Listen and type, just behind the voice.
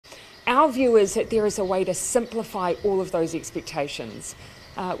Our view is that there is a way to simplify all of those expectations.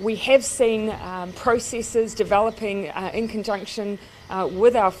 We have seen processes developing in conjunction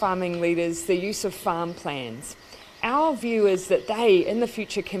with our farming leaders, the use of farm plans. Our view is that they, in the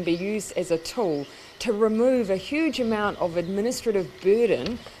future, can be used as a tool to remove a huge amount of administrative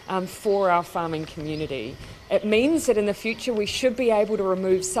burden for our farming community. It means that in the future we should be able to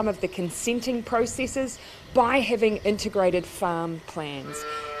remove some of the consenting processes by having integrated farm plans.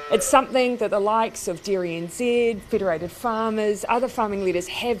 It's something that the likes of Dairy NZ, Federated Farmers, other farming leaders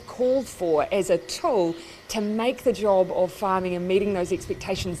have called for as a tool to make the job of farming and meeting those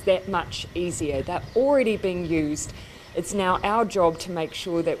expectations that much easier. They're already being used. It's now our job to make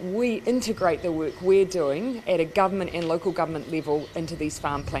sure that we integrate the work we're doing at a government and local government level into these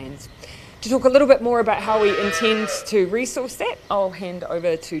farm plans. To talk a little bit more about how we intend to resource that, I'll hand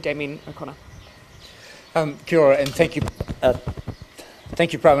over to Damien O'Connor. Kia ora, and thank you.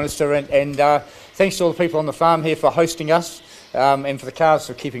 Thank you, Prime Minister, and thanks to all the people on the farm here for hosting us and for the cows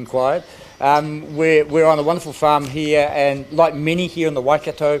for keeping quiet. We're on a wonderful farm here, and like many here in the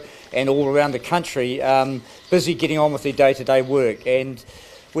Waikato and all around the country, busy getting on with their day-to-day work. And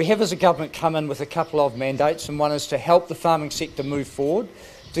we have as a government come in with a couple of mandates, and one is to help the farming sector move forward,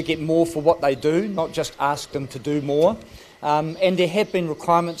 to get more for what they do, not just ask them to do more. And there have been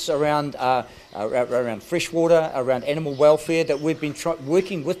requirements around freshwater, around animal welfare that we've been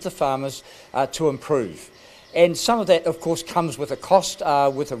working with the farmers to improve. And some of that, of course, comes with a cost,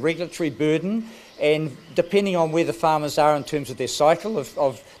 with a regulatory burden, and depending on where the farmers are in terms of their cycle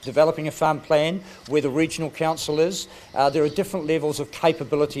of developing a farm plan, where the regional council is, there are different levels of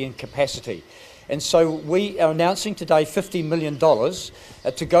capability and capacity. And so we are announcing today $50 million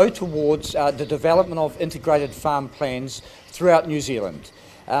to go towards the development of integrated farm plans throughout New Zealand.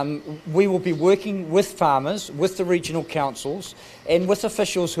 We will be working with farmers, with the regional councils, and with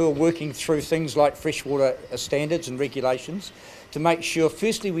officials who are working through things like freshwater standards and regulations to make sure,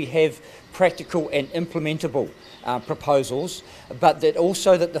 firstly, we have practical and implementable proposals, but that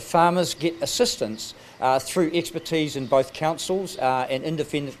also that the farmers get assistance through expertise in both councils and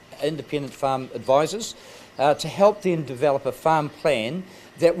independent farm advisors to help them develop a farm plan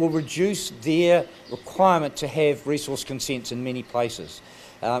that will reduce their requirement to have resource consents in many places.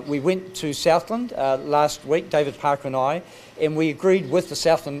 We went to Southland last week, David Parker and I, and we agreed with the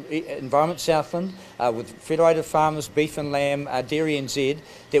Southland Environment Southland, with Federated Farmers, Beef and Lamb, Dairy NZ,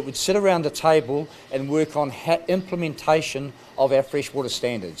 that would sit around the table and work on implementation of our freshwater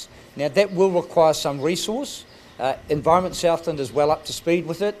standards. Now that will require some resource. Environment Southland is well up to speed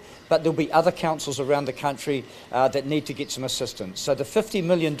with it, but there'll be other councils around the country that need to get some assistance. So the $50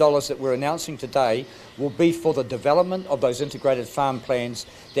 million that we're announcing today will be for the development of those integrated farm plans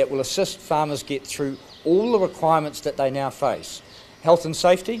that will assist farmers get through all the requirements that they now face. Health and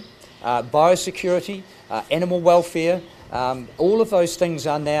safety, biosecurity, animal welfare, all of those things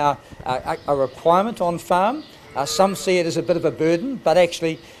are now a requirement on farm. Some see it as a bit of a burden, but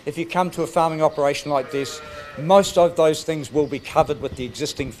actually if you come to a farming operation like this, most of those things will be covered with the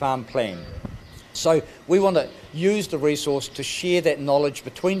existing farm plan. So we want to use the resource to share that knowledge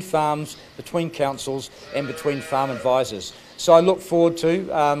between farms, between councils and between farm advisors. So I look forward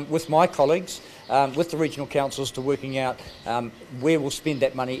to, with my colleagues, with the regional councils, to working out where we'll spend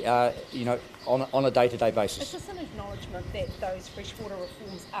that money on a day-to-day basis. Is this an acknowledgement that those freshwater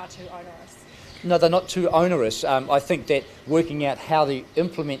reforms are too onerous? No, they're not too onerous. I think that working out how to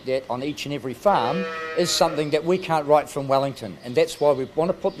implement that on each and every farm is something that we can't write from Wellington, and that's why we want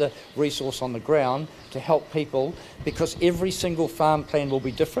to put the resource on the ground to help people, because every single farm plan will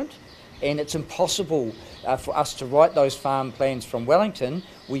be different, and it's impossible for us to write those farm plans from Wellington.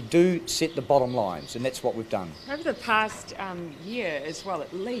 We do set the bottom lines, and that's what we've done. Over the past year as well,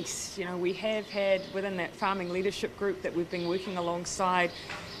 at least, we have had within that farming leadership group that we've been working alongside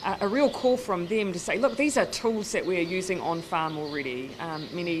a real call from them to say, look, these are tools that we are using on farm already.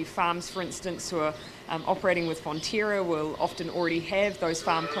 Many farms, for instance, who are operating with Fonterra will often already have those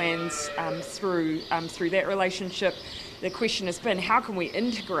farm plans through that relationship. The question has been, how can we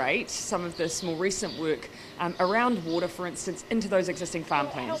integrate some of this more recent work around water, for instance, into those existing farm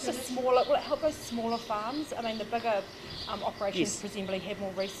plans? Will it help those smaller farms? I mean, the bigger operations presumably have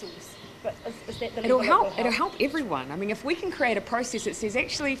more resource. But is that the It'll help everyone. I mean, if we can create a process that says,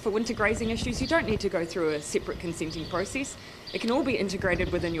 actually, for winter grazing issues, you don't need to go through a separate consenting process. It can all be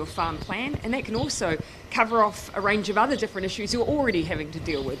integrated within your farm plan, and that can also cover off a range of other different issues you're already having to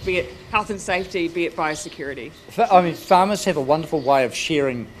deal with, be it health and safety, be it biosecurity. I mean, farmers have a wonderful way of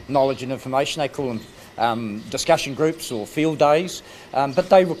sharing knowledge and information. They call them discussion groups or field days, but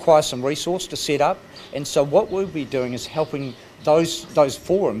they require some resource to set up. And so what we'll be doing is helping those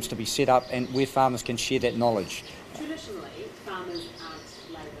forums to be set up and where farmers can share that knowledge. Traditionally, farmers aren't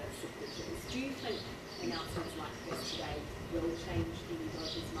labour supporters. Do you think announcements like this today will change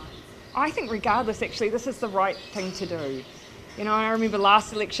anybody's minds? I think regardless, actually, this is the right thing to do. You know, I remember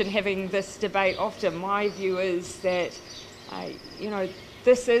last election having this debate often. My view is that,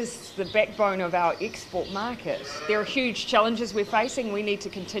 this is the backbone of our export market. There are huge challenges we're facing. We need to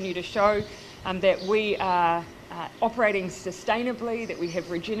continue to show that we are operating sustainably, that we have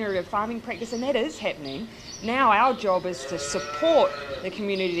regenerative farming practice, and that is happening. Now our job is to support the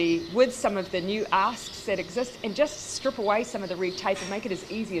community with some of the new asks that exist and just strip away some of the red tape and make it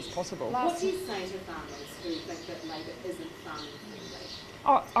as easy as possible. What do you say to farmers who think that labour isn't farming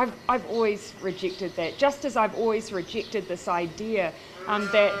friendly? Oh, I've always rejected that, just as I've always rejected this idea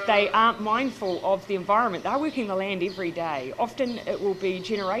that they aren't mindful of the environment. They're working the land every day. Often it will be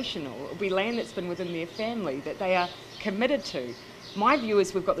generational. It will be land that's been within their family that they are committed to. My view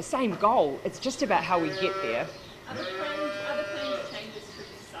is we've got the same goal. It's just about how we get there. Are the planned changes too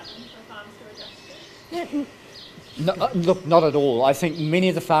sudden for farmers to adjust to? Yeah, No, look, not at all. I think many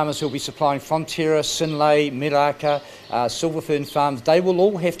of the farmers who will be supplying Frontiera, Sinlay, Miraka, Silverfern farms, they will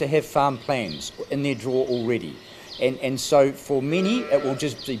all have to have farm plans in their drawer already. And so for many, it will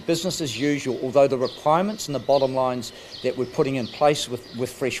just be business as usual, although the requirements and the bottom lines that we're putting in place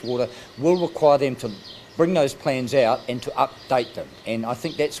with freshwater will require them to bring those plans out and to update them. And I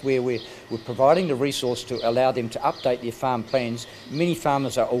think that's where we're providing the resource to allow them to update their farm plans. Many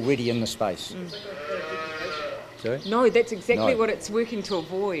farmers are already in the space. Sorry? No, that's exactly what it's working to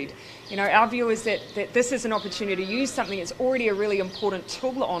avoid. You know, our view is that this is an opportunity to use something that's already a really important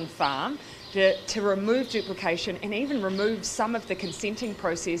tool on farm to remove duplication and even remove some of the consenting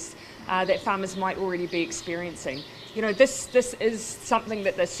process that farmers might already be experiencing. You know, this is something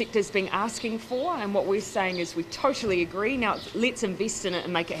that the sector's been asking for, and what we're saying is we totally agree. Now let's invest in it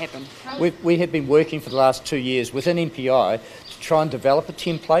and make it happen. We have been working for the last 2 years within MPI to try and develop a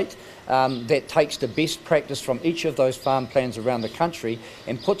template that takes the best practice from each of those farm plans around the country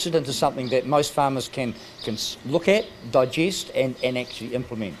and puts it into something that most farmers can look at, digest and actually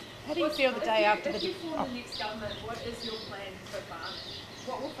implement. How do you feel the day after the... If you form the next government, what is your plan for farming?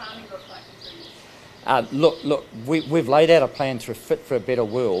 What will farming look like in 3 years? Look, we've laid out a plan through Fit for a Better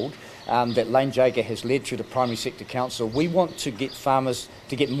World that Lane Jager has led through the Primary Sector Council. We want to get farmers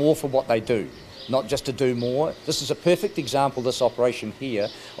to get more for what they do, not just to do more. This is a perfect example, this operation here,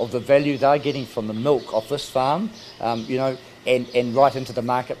 of the value they're getting from the milk off this farm, and right into the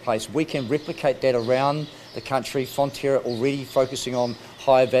marketplace. We can replicate that around the country. Frontiera already focusing on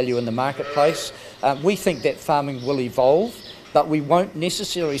higher value in the marketplace. We think that farming will evolve, but we won't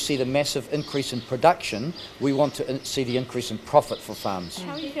necessarily see the massive increase in production. We want to see the increase in profit for farms.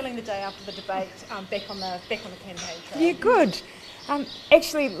 How are you feeling the day after the debate, back on the campaign trail? Yeah, good.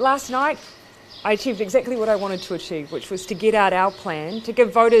 Actually, last night I achieved exactly what I wanted to achieve, which was to get out our plan, to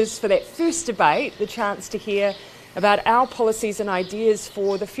give voters for that first debate the chance to hear about our policies and ideas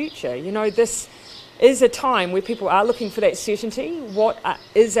for the future. You know, this is a time where people are looking for that certainty. What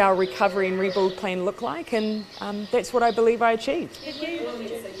is our recovery and rebuild plan look like? And that's what I believe I achieved. That you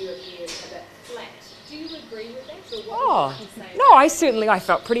appeared a bit flat. Do you agree with that? Or Oh, no, I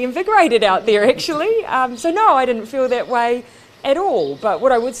felt pretty invigorated out there actually. So no, I didn't feel that way at all. But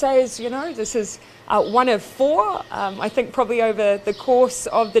what I would say is, you know, this is one of 4. I think probably over the course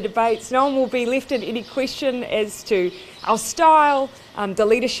of the debates, no one will be left in any question as to our style, the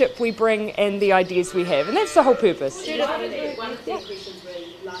leadership we bring and the ideas we have. And that's the whole purpose. one of the questions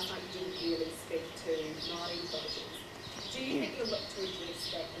really last night you didn't really speak to Māori politics. Do you think you'll look to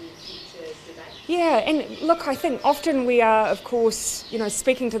address that in future debates? Yeah, and look, I think often we are, of course, you know,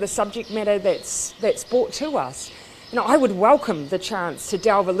 speaking to the subject matter that's brought to us. You know, I would welcome the chance to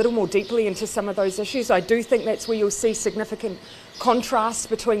delve a little more deeply into some of those issues. I do think that's where you'll see significant contrast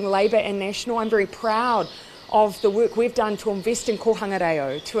between Labour and National. I'm very proud of the work we've done to invest in kohanga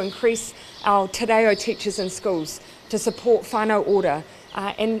reo, to increase our te reo teachers in schools, to support whānau order.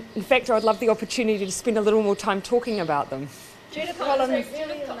 And in fact, I'd love the opportunity to spend a little more time talking about them. Judith Collins.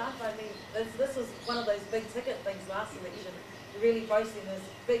 Really enough, I mean, this was one of those big ticket things last election, really boasting this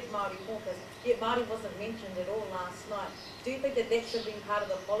big Māori caucus, yet Māori wasn't mentioned at all last night. Do you think that should have been part of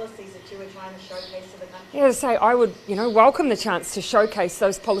the policies that you were trying to showcase to the country? Yeah, to say I would, welcome the chance to showcase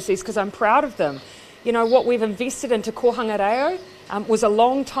those policies because I'm proud of them. You know, what we've invested into kohanga reo was a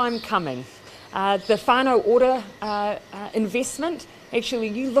long time coming. The whānau order investment, actually,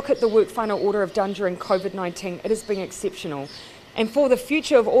 you look at the work whānau order have done during COVID-19, it has been exceptional. And for the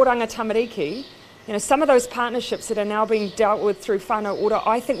future of Oranga Tamariki, some of those partnerships that are now being dealt with through whānau ora,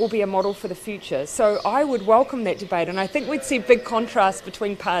 I think will be a model for the future. So I would welcome that debate, and I think we'd see big contrast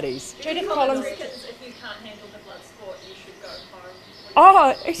between parties. Judith Collins. If you can't handle the blood sport, you should go home.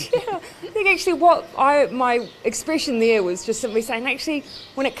 Oh, yeah. I think actually my expression there was just simply saying, actually,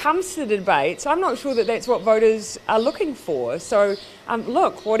 when it comes to the debates, I'm not sure that that's what voters are looking for. So,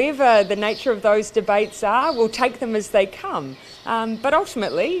 look, whatever the nature of those debates are, we'll take them as they come. But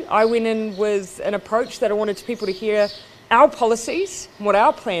ultimately, I went in with an approach that I wanted people to hear our policies, what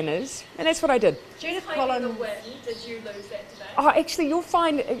our plan is, and that's what I did. Judith Claiming the Collins. win, did you lose that debate? Oh, actually, you'll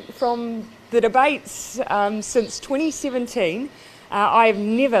find from the debates since 2017, I've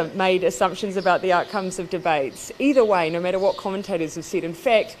never made assumptions about the outcomes of debates, either way, no matter what commentators have said. In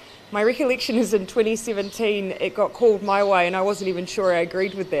fact, my recollection is in 2017, it got called my way, and I wasn't even sure I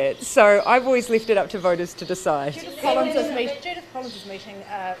agreed with that. So I've always left it up to voters to decide. Judith Collins is meeting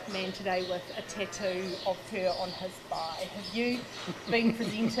a man today with a tattoo of her on his thigh. Have you been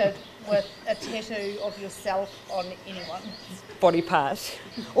presented with a tattoo of yourself on anyone? Body part.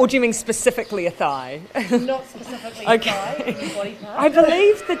 Or do you mean specifically a thigh? Not specifically a thigh, any body part. I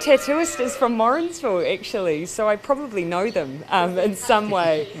believe the tattooist is from Morrinsville, actually, so I probably know them in some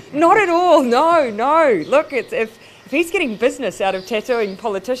way. Not at all, no. Look, if he's getting business out of tattooing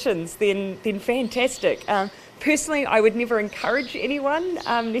politicians, then fantastic. Personally, I would never encourage anyone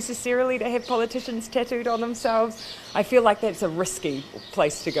necessarily to have politicians tattooed on themselves. I feel like that's a risky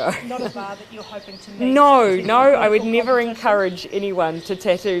place to go. Not a bar that you're hoping to meet. No, I would never encourage anyone to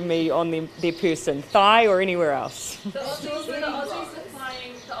tattoo me on their person, thigh or anywhere else. The Aussies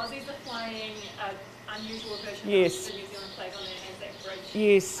are flying an unusual version Yes. of the New Zealand flag on their Anzac Bridge.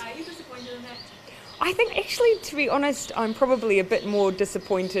 Yes. Are you disappointed in that? I think actually, to be honest, I'm probably a bit more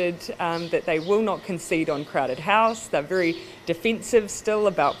disappointed that they will not concede on Crowded House. They're very defensive still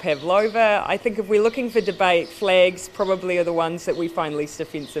about Pavlova. I think if we're looking for debate, flags probably are the ones that we find least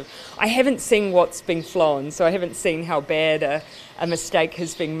offensive. I haven't seen what's been flown, so I haven't seen how bad a mistake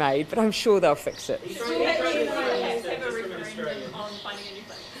has been made, but I'm sure they'll fix it. Have a referendum on finding a new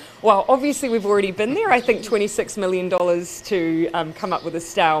flag. Well, obviously we've already been there. I think $26 million to come up with a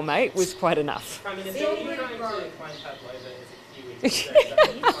stalemate was quite enough. I mean, if you're trying to find Pavlova as a Kiwi,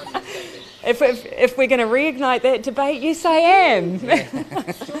 If we're going to reignite that debate, yes I am. Strawberry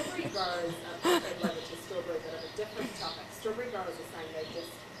growers are over to strawberry, but on a different topic. Strawberry growers are saying they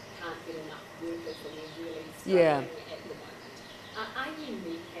just can't get enough workers and they're really struggling Yeah. at the moment. Are you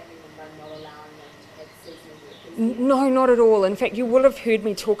kneecapping them by not allowing them to have seasonal workers? No, not at all. In fact, you will have heard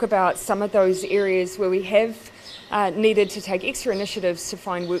me talk about some of those areas where we have needed to take extra initiatives to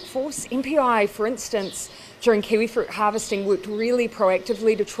find workforce. MPI, for instance, during kiwifruit harvesting, worked really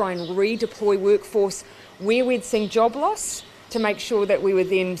proactively to try and redeploy workforce where we'd seen job loss to make sure that we were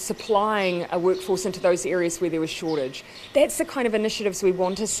then supplying a workforce into those areas where there was shortage. That's the kind of initiatives we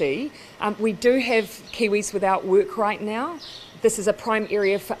want to see. We do have Kiwis without work right now. This is a prime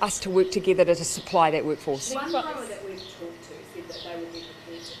area for us to work together to supply that workforce. One grower that we've talked to said that they would be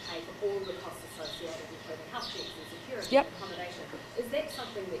prepared to pay for all the costs associated with including health checks and security Yep. and accommodation. Is that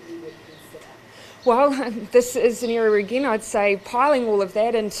something that you would consider? Well, this is an area, again, I'd say piling all of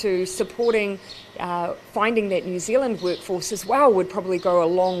that into supporting finding that New Zealand workforce as well would probably go a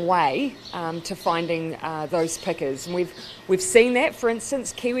long way to finding those pickers. And we've seen that, for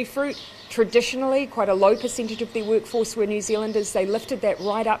instance, kiwifruit, traditionally quite a low percentage of their workforce were New Zealanders. They lifted that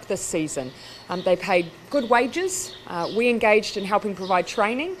right up this season. They paid good wages. We engaged in helping provide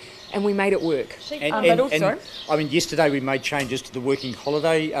training, and we made it work. But also, I mean, yesterday we made changes to the working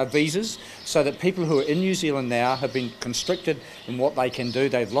holiday visas so that people who are in New Zealand now have been constricted in what they can do.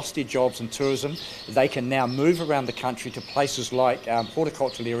 They've lost their jobs in tourism. They can now move around the country to places like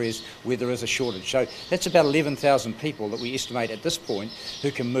horticultural areas where there is a shortage. So that's about 11,000 people that we estimate at this point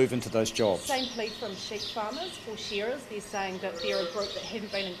who can move into those jobs. Same plea from sheep farmers or shearers. They're saying that they're a group that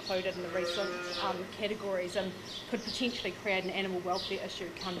haven't been included in the recent categories and could potentially create an animal welfare issue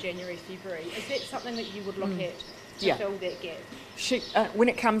come January, February. Is that something that you would look at to fill that gap? when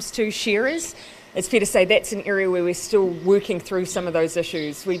it comes to shearers, it's fair to say that's an area where we're still working through some of those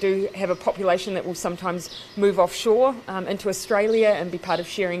issues. We do have a population that will sometimes move offshore into Australia and be part of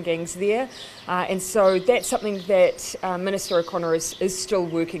shearing gangs there. And so that's something that Minister O'Connor is still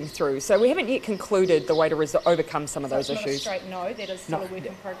working through. So we haven't yet concluded the way to overcome some of those it's issues. Not a straight no, that is still a work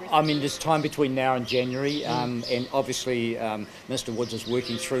in progress. I mean, there's time between now and January, and obviously Minister Woods is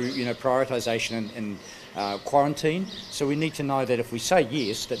working through, prioritisation and quarantine. So we need to know that if we say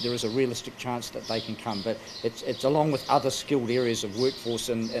yes, that there is a realistic chance that that they can come. But it's along with other skilled areas of workforce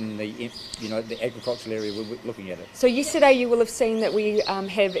in the the agricultural area we're looking at it. So yesterday you will have seen that we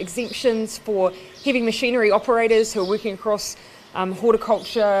have exemptions for heavy machinery operators who are working across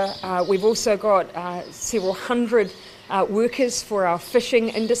horticulture. We've also got several hundred workers for our fishing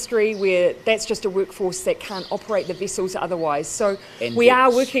industry, where that's just a workforce that can't operate the vessels otherwise. So And we are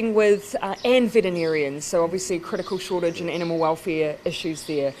vets. working with, and veterinarians, so obviously critical shortage and animal welfare issues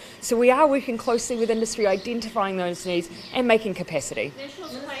there. So we are working closely with industry, identifying those needs and making capacity.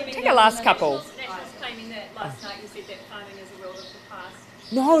 Nationals claiming Take a last couple. Nationals claiming that last night you said that farming is a world of the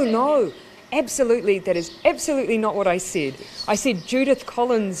past. No. Absolutely, that is absolutely not what I said. I said Judith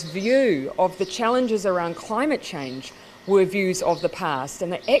Collins' view of the challenges around climate change were views of the past,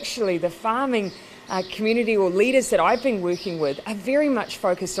 and that actually the farming community or leaders that I've been working with are very much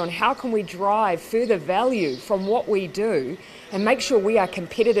focused on how can we drive further value from what we do and make sure we are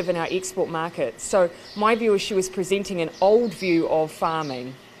competitive in our export markets. So my view is she was presenting an old view of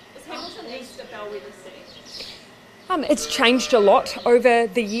farming. Is Hamilton East a bellwether city? It's changed a lot over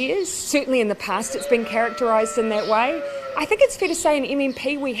the years. Certainly in the past it's been characterised in that way. I think it's fair to say in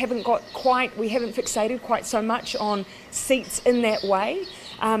MMP we haven't fixated quite so much on seats in that way.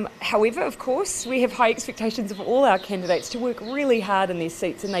 However, of course, we have high expectations of all our candidates to work really hard in their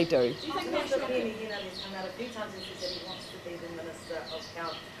seats, and they do. Do you think Mr. national... Penny, has come out a few times and said that he wants to be the Minister of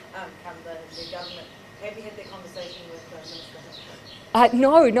Health, come the government. Have you had that conversation with the Minister?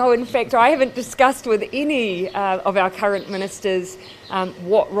 No, in fact, I haven't discussed with any of our current ministers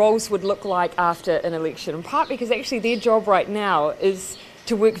what roles would look like after an election, in part because actually their job right now is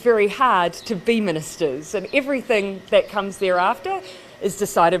to work very hard to be ministers, and everything that comes thereafter is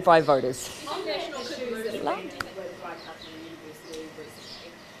decided by voters. On national Issues that have been raised at the university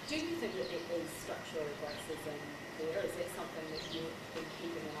recently. Do you think that there is structural racism there? Is that something that you've been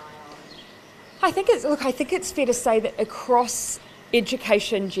keeping an eye on? I think it's fair to say that across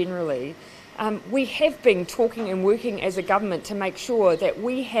education generally, we have been talking and working as a government to make sure that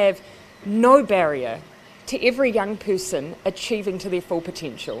we have no barrier to every young person achieving to their full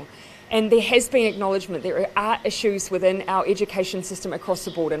potential. And there has been acknowledgement there are issues within our education system across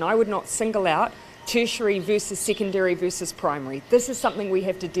the board, and I would not single out tertiary versus secondary versus primary. This is something we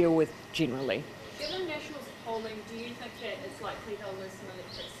have to deal with generally. Given Nationals polling, do you think that it's likely they'll lose some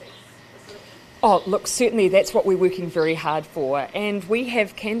electorate seats this election? Oh, look, certainly that's what we're working very hard for. And we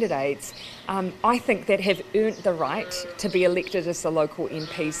have candidates, I think, that have earned the right to be elected as the local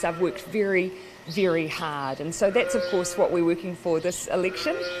MPs. They've worked very, very hard. And so that's, of course, what we're working for this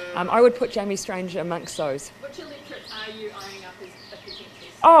election. I would put Jamie Strange amongst those. Which electorates are you eyeing up as a potential?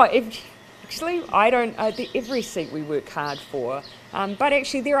 Oh, actually, I don't. Every seat we work hard for. But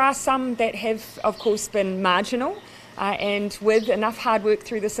actually, there are some that have, of course, been marginal. And with enough hard work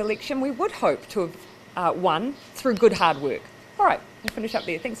through this election, we would hope to have won through good hard work. All right, we'll finish up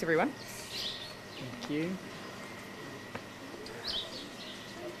there. Thanks, everyone. Thank you.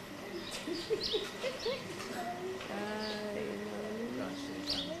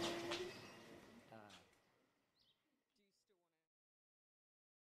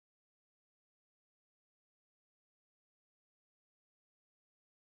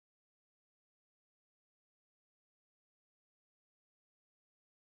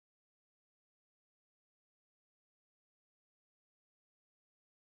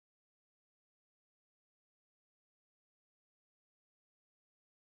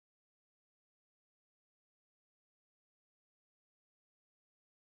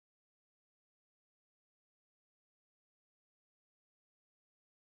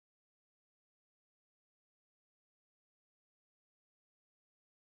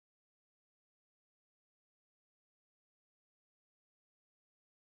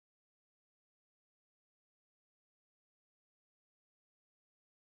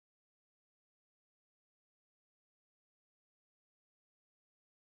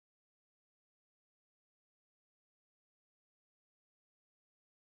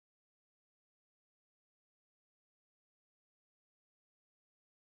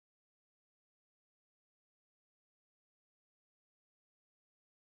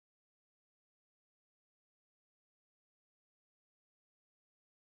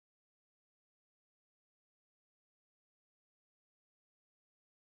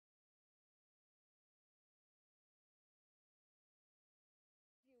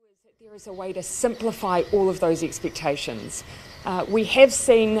 There is a way to simplify all of those expectations. We have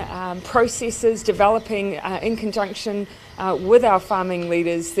seen processes developing in conjunction with our farming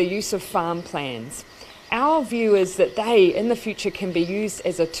leaders, the use of farm plans. Our view is that they, in the future, can be used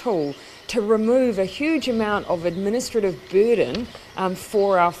as a tool to remove a huge amount of administrative burden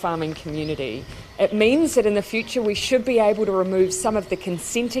for our farming community. It means that in the future we should be able to remove some of the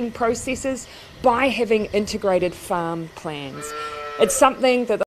consenting processes by having integrated farm plans. It's something that